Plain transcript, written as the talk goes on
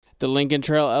The Lincoln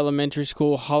Trail Elementary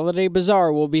School Holiday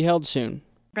Bazaar will be held soon.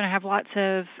 We're going to have lots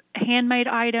of handmade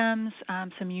items,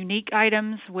 some unique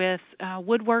items with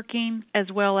woodworking,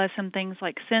 as well as some things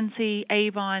like Scentsy,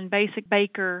 Avon, Basic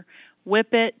Baker,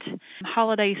 Whippet,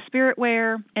 holiday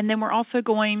spiritware, and then we're also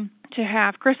going to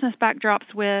have Christmas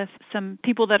backdrops with some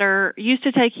people that are used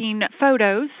to taking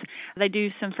photos. They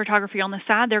do some photography on the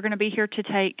side. They're going to be here to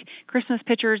take Christmas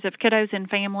pictures of kiddos and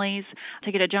families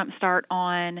to get a jump start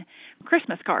on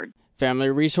Christmas cards. Family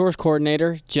Resource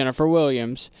Coordinator Jennifer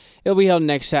Williams. It'll be held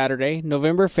next Saturday,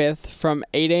 November 5th from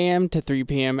 8 a.m. to 3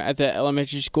 p.m. at the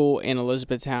elementary school in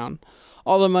Elizabethtown.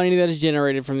 All the money that is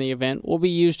generated from the event will be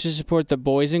used to support the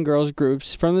boys and girls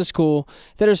groups from the school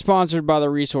that are sponsored by the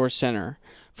Resource Center.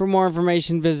 For more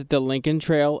information, visit the Lincoln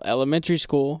Trail Elementary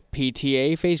School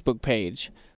PTA Facebook page.